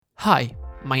Hi,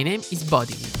 my name is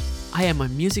Bodin. I am a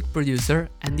music producer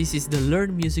and this is the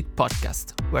Learn Music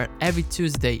podcast, where every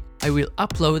Tuesday I will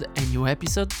upload a new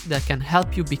episode that can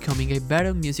help you becoming a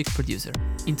better music producer.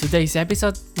 In today's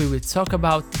episode, we will talk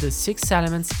about the 6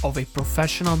 elements of a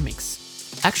professional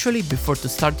mix. Actually, before to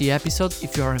start the episode,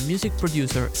 if you are a music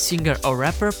producer, singer or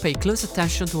rapper, pay close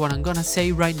attention to what I'm gonna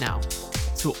say right now.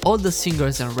 To all the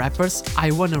singers and rappers,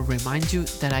 I wanna remind you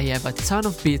that I have a ton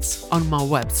of beats on my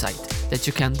website that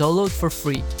you can download for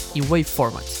free in WAV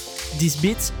format. These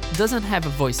beats doesn't have a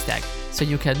voice tag, so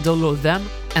you can download them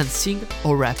and sing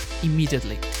or rap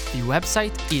immediately. The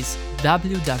website is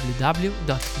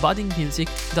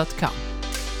www.bodingmusic.com.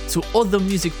 To all the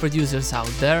music producers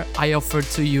out there, I offer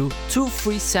to you 2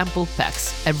 free sample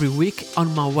packs every week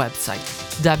on my website,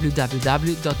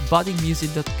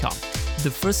 www.bodingmusic.com.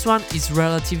 The first one is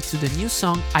relative to the new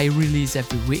song I release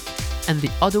every week, and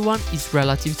the other one is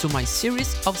relative to my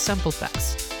series of sample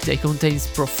packs. They contain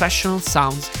professional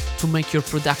sounds to make your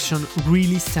production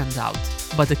really stand out.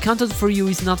 But the content for you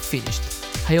is not finished.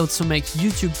 I also make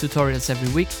YouTube tutorials every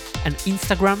week and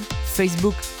Instagram,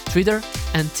 Facebook, Twitter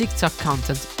and TikTok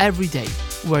content every day,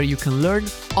 where you can learn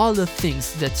all the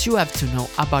things that you have to know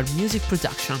about music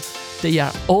production. They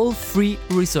are all free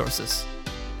resources.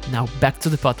 Now back to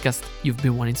the podcast you've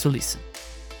been wanting to listen.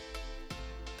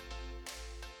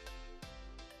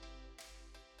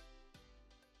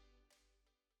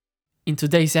 In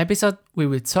today's episode, we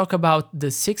will talk about the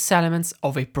 6 elements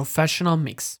of a professional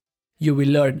mix. You will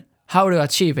learn how to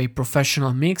achieve a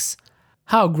professional mix,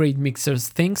 how great mixers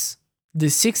think, the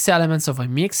 6 elements of a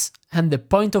mix, and the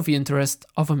point of interest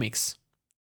of a mix.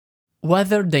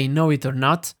 Whether they know it or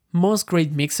not, most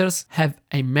great mixers have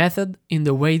a method in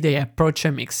the way they approach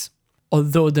a mix.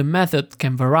 Although the method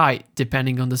can vary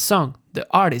depending on the song, the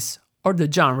artist, or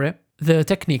the genre, the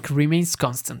technique remains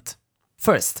constant.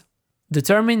 First,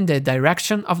 determine the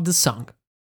direction of the song.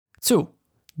 2.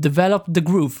 Develop the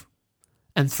groove.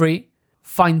 And 3.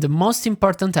 Find the most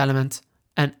important element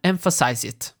and emphasize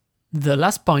it. The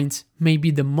last point may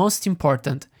be the most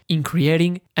important in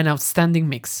creating an outstanding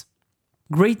mix.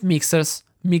 Great mixers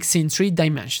mix in 3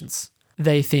 dimensions.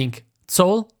 They think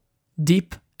tall,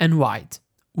 deep, and wide,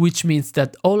 which means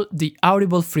that all the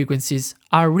audible frequencies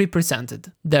are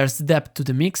represented. There's depth to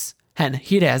the mix, and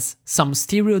it has some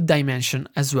stereo dimension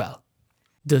as well.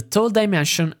 The tall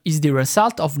dimension is the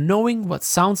result of knowing what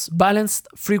sounds balanced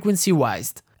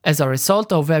frequency-wise, as a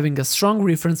result of having a strong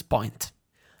reference point.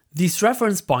 This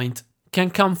reference point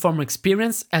can come from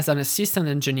experience as an assistant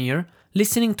engineer,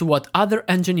 listening to what other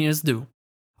engineers do,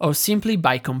 or simply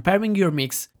by comparing your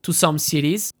mix to some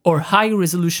CDs or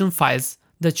high-resolution files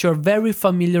that you're very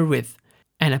familiar with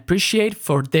and appreciate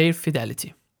for their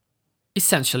fidelity.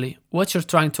 Essentially, what you're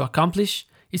trying to accomplish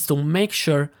is to make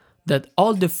sure that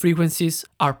all the frequencies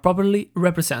are properly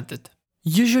represented.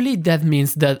 Usually that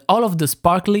means that all of the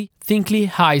sparkly, thickly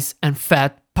highs and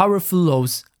fat, powerful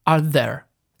lows are there.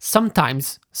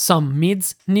 Sometimes some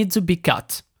mids need to be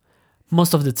cut.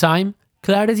 Most of the time,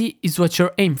 clarity is what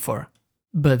you're aiming for.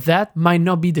 But that might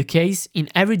not be the case in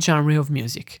every genre of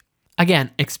music.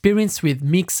 Again, experience with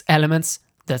mix elements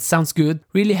that sounds good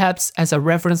really helps as a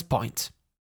reference point.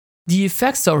 The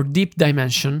effects or deep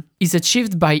dimension is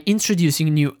achieved by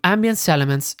introducing new ambience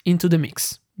elements into the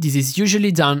mix. This is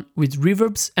usually done with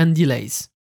reverbs and delays.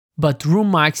 But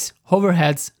room mics,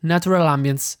 overheads, natural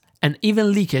ambience, and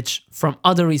even leakage from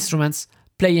other instruments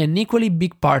play an equally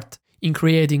big part in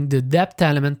creating the depth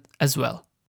element as well.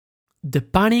 The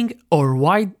panning or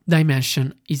wide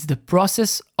dimension is the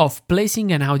process of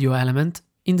placing an audio element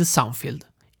in the sound field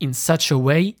in such a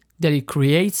way that it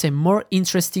creates a more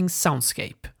interesting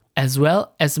soundscape, as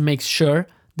well as makes sure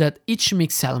that each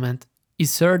mix element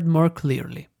is heard more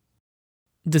clearly.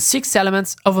 The 6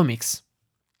 elements of a mix.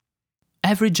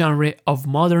 Every genre of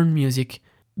modern music,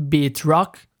 be it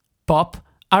rock, pop,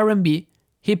 R&B,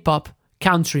 hip-hop,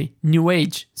 country, new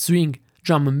age, swing,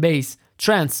 drum and bass,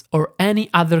 trance, or any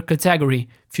other category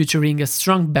featuring a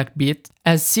strong backbeat,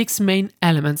 has 6 main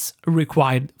elements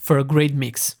required for a great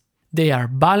mix. They are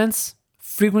balance,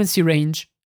 frequency range,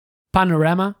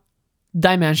 panorama,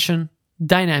 dimension,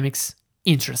 dynamics,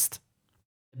 interest.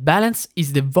 Balance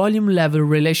is the volume-level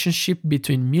relationship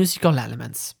between musical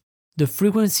elements. The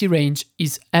frequency range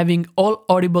is having all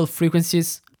audible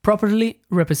frequencies properly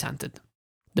represented.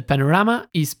 The panorama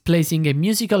is placing a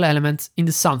musical element in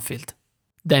the sound field.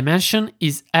 Dimension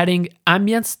is adding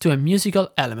ambience to a musical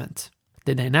element.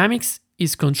 The dynamics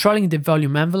is controlling the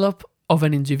volume envelope of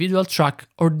an individual track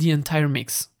or the entire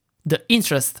mix. The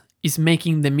interest is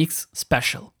making the mix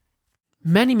special.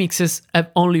 Many mixes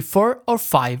have only 4 or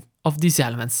 5 of these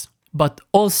elements, but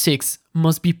all 6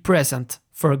 must be present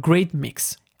for a great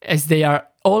mix, as they are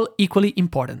all equally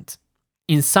important.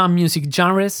 In some music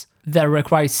genres, that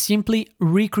requires simply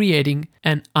recreating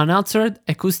an unaltered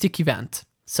acoustic event,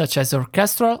 such as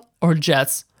orchestral or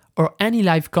jazz or any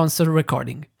live concert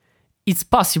recording. It's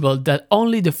possible that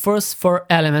only the first 4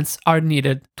 elements are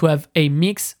needed to have a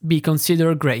mix be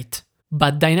considered great,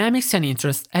 but dynamics and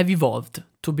interest have evolved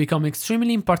to become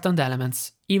extremely important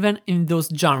elements even in those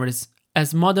genres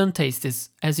as modern tastes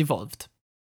has evolved.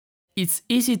 It's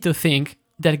easy to think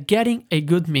that getting a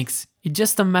good mix is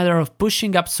just a matter of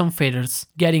pushing up some faders,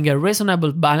 getting a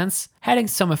reasonable balance, adding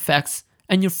some effects,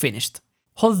 and you're finished.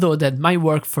 Although that might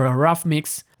work for a rough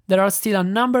mix, there are still a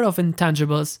number of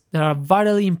intangibles that are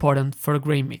vitally important for a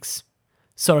great mix.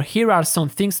 So here are some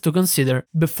things to consider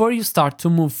before you start to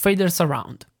move faders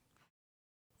around.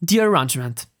 The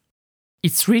arrangement.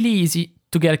 It's really easy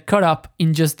to get caught up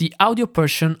in just the audio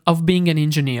portion of being an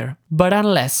engineer, but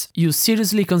unless you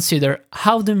seriously consider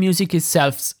how the music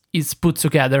itself is put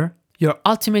together, your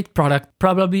ultimate product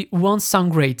probably won't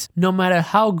sound great no matter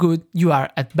how good you are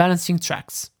at balancing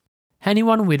tracks.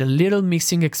 Anyone with a little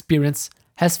mixing experience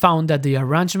has found that the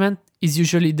arrangement is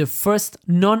usually the first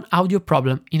non-audio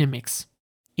problem in a mix.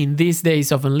 In these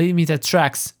days of unlimited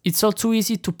tracks, it's all too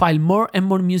easy to pile more and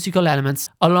more musical elements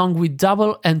along with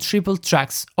double and triple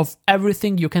tracks of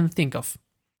everything you can think of.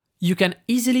 You can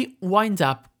easily wind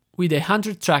up with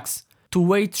 100 tracks to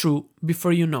wade through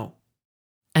before you know.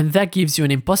 And that gives you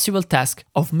an impossible task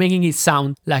of making it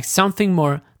sound like something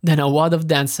more than a wad of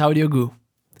dense audio goo.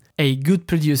 A good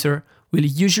producer will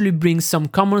usually bring some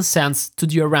common sense to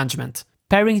the arrangement,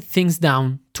 paring things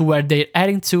down to where they're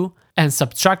adding to and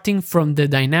subtracting from the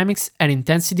dynamics and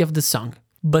intensity of the song.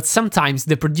 But sometimes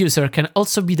the producer can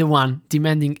also be the one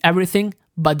demanding everything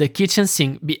but the kitchen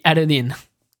sink be added in.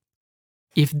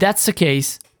 If that's the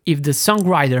case, if the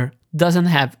songwriter doesn't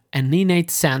have an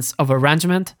innate sense of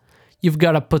arrangement, you've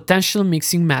got a potential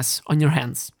mixing mess on your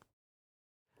hands.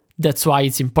 That's why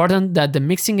it's important that the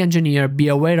mixing engineer be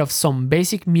aware of some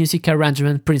basic music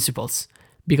arrangement principles,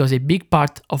 because a big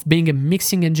part of being a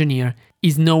mixing engineer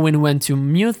is knowing when to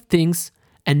mute things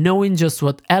and knowing just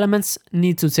what elements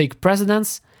need to take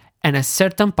precedence and a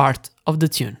certain part of the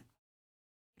tune.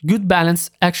 Good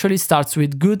balance actually starts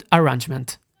with good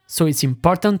arrangement, so it's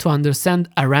important to understand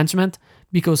arrangement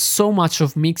because so much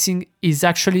of mixing is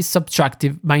actually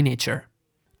subtractive by nature.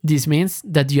 This means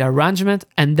that the arrangement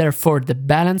and therefore the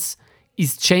balance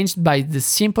is changed by the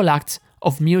simple act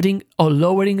of muting or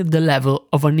lowering the level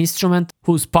of an instrument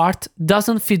whose part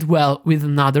doesn't fit well with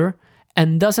another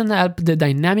and doesn't help the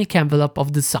dynamic envelope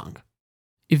of the song.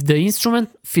 If the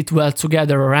instruments fit well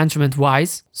together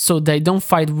arrangement-wise, so they don't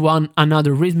fight one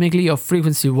another rhythmically or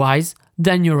frequency-wise,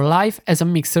 then your life as a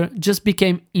mixer just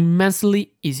became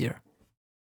immensely easier.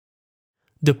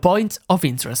 The point of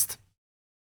interest.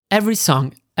 Every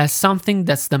song has something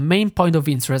that's the main point of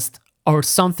interest or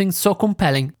something so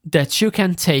compelling that you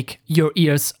can take your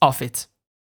ears off it.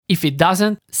 If it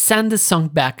doesn't, send the song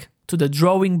back to the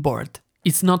drawing board.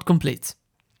 It's not complete.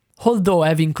 Although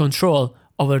having control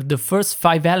over the first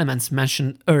 5 elements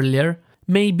mentioned earlier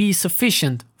may be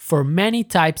sufficient for many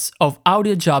types of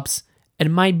audio jobs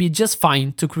and might be just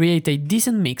fine to create a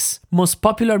decent mix, most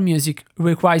popular music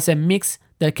requires a mix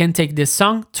that can take the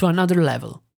song to another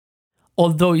level.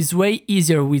 Although it's way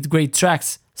easier with great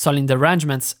tracks, solid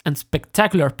arrangements, and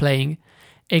spectacular playing,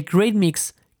 a great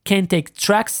mix can take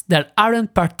tracks that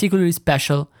aren't particularly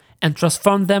special and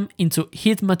transform them into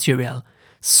hit material,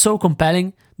 so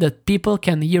compelling that people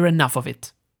can't hear enough of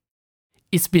it.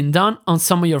 It's been done on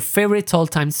some of your favorite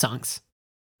all-time songs.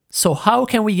 So how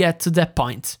can we get to that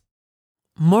point?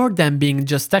 More than being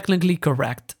just technically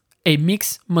correct, a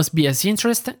mix must be as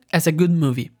interesting as a good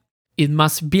movie. It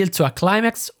must build to a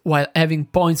climax while having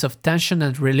points of tension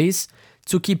and release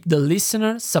to keep the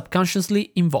listener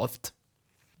subconsciously involved.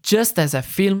 Just as a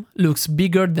film looks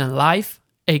bigger than life,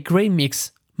 a great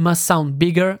mix must sound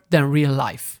bigger than real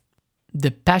life.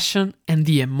 The passion and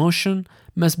the emotion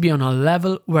must be on a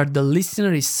level where the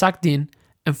listener is sucked in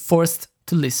and forced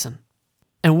to listen.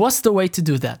 And what's the way to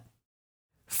do that?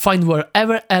 Find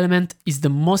whatever element is the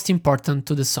most important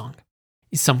to the song.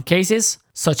 In some cases,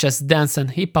 such as dance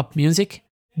and hip-hop music,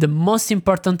 the most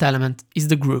important element is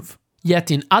the groove.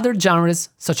 Yet in other genres,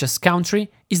 such as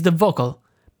country, is the vocal,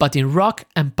 but in rock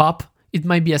and pop, it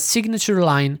might be a signature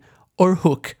line or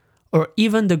hook, or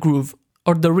even the groove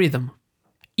or the rhythm.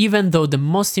 Even though the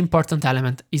most important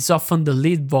element is often the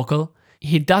lead vocal,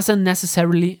 it doesn't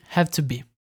necessarily have to be.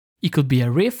 It could be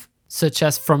a riff, such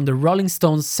as from the Rolling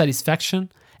Stones'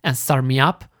 Satisfaction and Start Me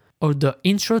Up, or the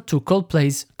intro to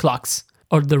Coldplay's Clocks,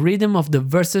 or the rhythm of the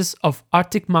verses of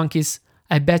Arctic Monkeys'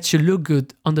 I Bet You Look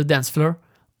Good on the Dance Floor,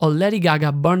 or Lady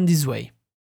Gaga Born This Way.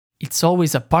 It's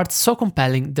always a part so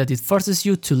compelling that it forces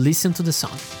you to listen to the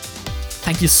song.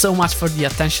 Thank you so much for the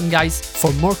attention, guys.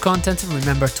 For more content,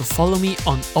 remember to follow me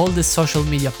on all the social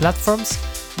media platforms.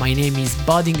 My name is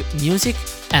Budding Music,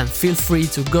 and feel free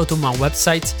to go to my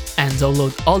website and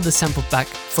download all the sample pack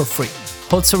for free.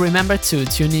 Also remember to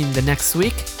tune in the next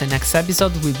week. The next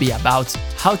episode will be about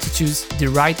how to choose the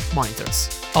right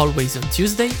monitors. Always on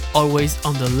Tuesday, always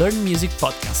on the Learn Music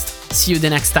podcast. See you the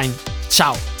next time.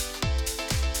 Ciao!